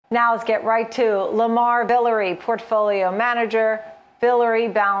Now let's get right to Lamar Villere, portfolio manager, Villere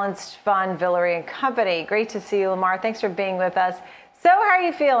Balanced Fund, Villere and Company. Great to see you, Lamar. Thanks for being with us. So how are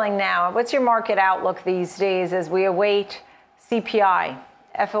you feeling now? What's your market outlook these days as we await CPI,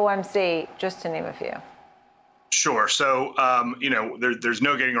 FOMC, just to name a few? Sure. So, there's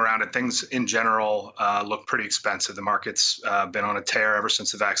no getting around it. Things in general look pretty expensive. The market's been on a tear ever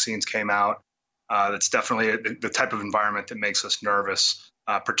since the vaccines came out. That's definitely the type of environment that makes us nervous.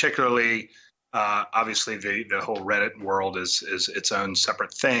 Particularly, obviously, the whole Reddit world is its own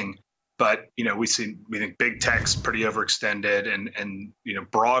separate thing. But we think big tech's pretty overextended, and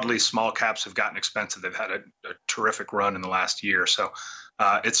broadly small caps have gotten expensive. They've had a terrific run in the last year. So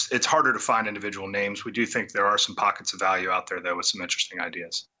it's harder to find individual names. We do think there are some pockets of value out there, though, with some interesting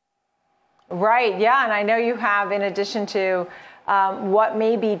ideas. Right. Yeah. And I know you have, in addition to what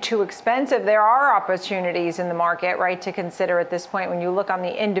may be too expensive, there are opportunities in the market, right, to consider at this point when you look on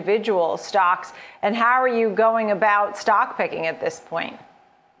the individual stocks. And how are you going about stock picking at this point?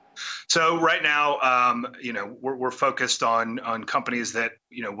 So right now, we're focused on companies that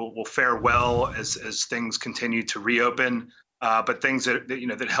will fare well as things continue to reopen, but things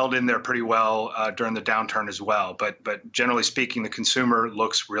that held in there pretty well during the downturn as well. But generally speaking, the consumer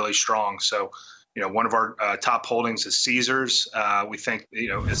looks really strong. So one of our top holdings is Caesars. We think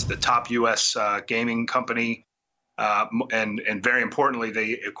is the top U.S. gaming company, and very importantly,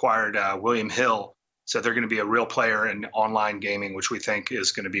 they acquired William Hill. So they're going to be a real player in online gaming, which we think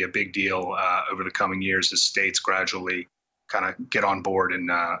is going to be a big deal over the coming years as states gradually kind of get on board and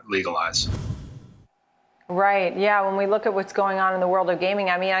legalize. Right. Yeah. When we look at what's going on in the world of gaming,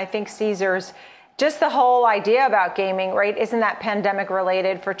 I mean, I think Caesars, just the whole idea about gaming, right, isn't that pandemic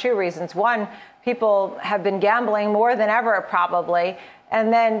related for two reasons. One, people have been gambling more than ever, probably.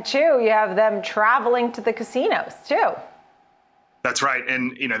 And then two, you have them traveling to the casinos, too. That's right.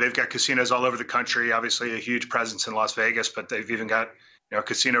 And, they've got casinos all over the country, obviously a huge presence in Las Vegas, but they've even got, a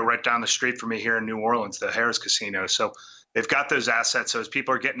casino right down the street from me here in New Orleans, the Harrah's Casino. So they've got those assets. So as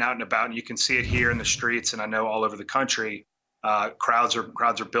people are getting out and about, and you can see it here in the streets, and I know all over the country, crowds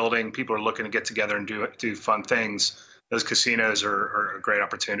are building. People are looking to get together and do fun things. Those casinos are a great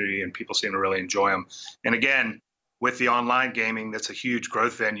opportunity, and people seem to really enjoy them. And again, with the online gaming, that's a huge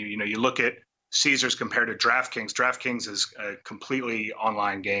growth venue. You look at Caesars compared to DraftKings. DraftKings is completely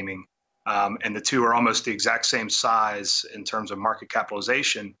online gaming, and the two are almost the exact same size in terms of market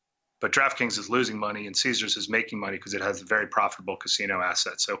capitalization. But DraftKings is losing money, and Caesars is making money because it has a very profitable casino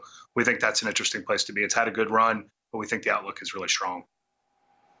asset. So we think that's an interesting place to be. It's had a good run, but we think the outlook is really strong.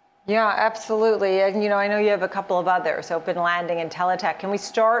 Yeah, absolutely. And, I know you have a couple of others, Open Landing and Teletech. Can we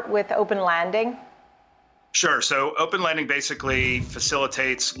start with Open Landing? Sure. So Open Lending basically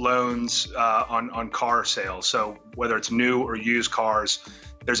facilitates loans on car sales. So whether it's new or used cars,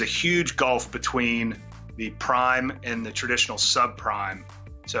 there's a huge gulf between the prime and the traditional subprime.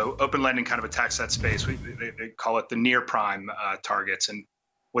 So Open Lending kind of attacks that space. They call it the near prime targets. And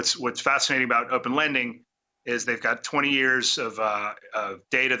what's fascinating about Open Lending is they've got 20 years of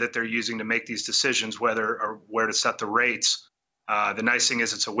data that they're using to make these decisions, whether or where to set the rates. The nice thing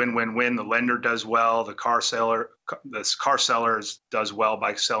is it's a win-win-win. The lender does well, the car seller does well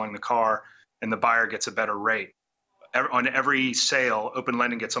by selling the car, and the buyer gets a better rate. On every sale, Open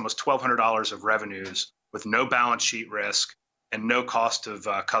Lending gets almost $1,200 of revenues with no balance sheet risk and no cost of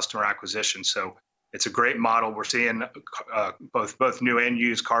customer acquisition. So it's a great model. We're seeing both new and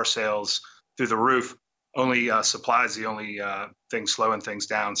used car sales through the roof. Only supply is the only thing slowing things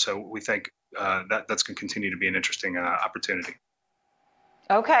down. So we think that's going to continue to be an interesting opportunity.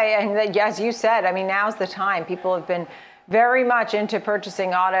 Okay. And as you said, I mean, now's the time. People have been very much into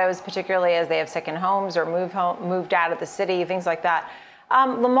purchasing autos, particularly as they have second homes or moved out of the city, things like that.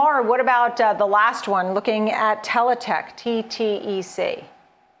 Lamar, what about the last one, looking at Teletech, TTEC?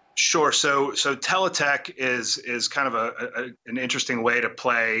 Sure. So Teletech is kind of an interesting way to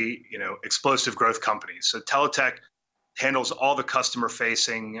play, explosive growth companies. So Teletech handles all the customer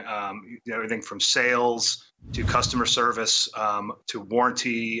facing, everything from sales to customer service to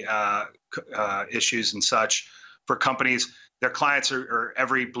warranty issues and such for companies. Their clients are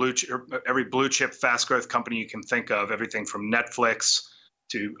every blue chip fast growth company you can think of, everything from Netflix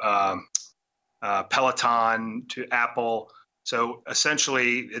to Peloton to Apple. So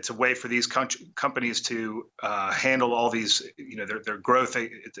essentially, it's a way for these companies to handle all these, their growth.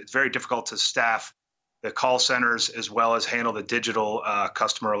 It's very difficult to staff the call centers as well as handle the digital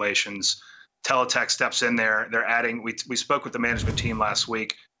customer relations. Teletech steps in there. They're adding. We spoke with the management team last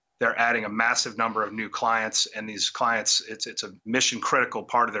week. They're adding a massive number of new clients, and these clients, it's a mission critical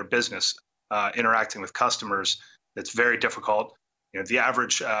part of their business, interacting with customers. That's very difficult. The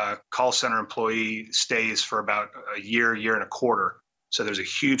average call center employee stays for about a year and a quarter. So there's a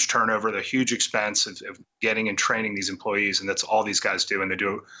huge turnover, the huge expense of getting and training these employees, and that's all these guys do, and they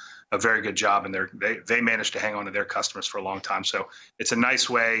do a very good job, and they manage to hang on to their customers for a long time. So it's a nice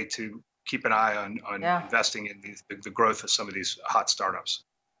way to keep an eye on investing in the growth of some of these hot startups.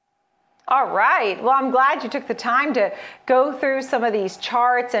 All right. Well, I'm glad you took the time to go through some of these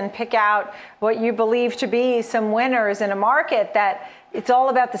charts and pick out what you believe to be some winners in a market that it's all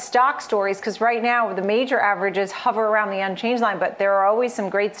about the stock stories, because right now the major averages hover around the unchanged line, but there are always some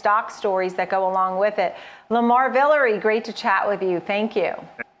great stock stories that go along with it. Lamar Villere, great to chat with you. Thank you.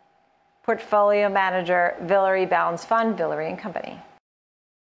 Portfolio Manager, Villere Balanced Fund, Villere & Company.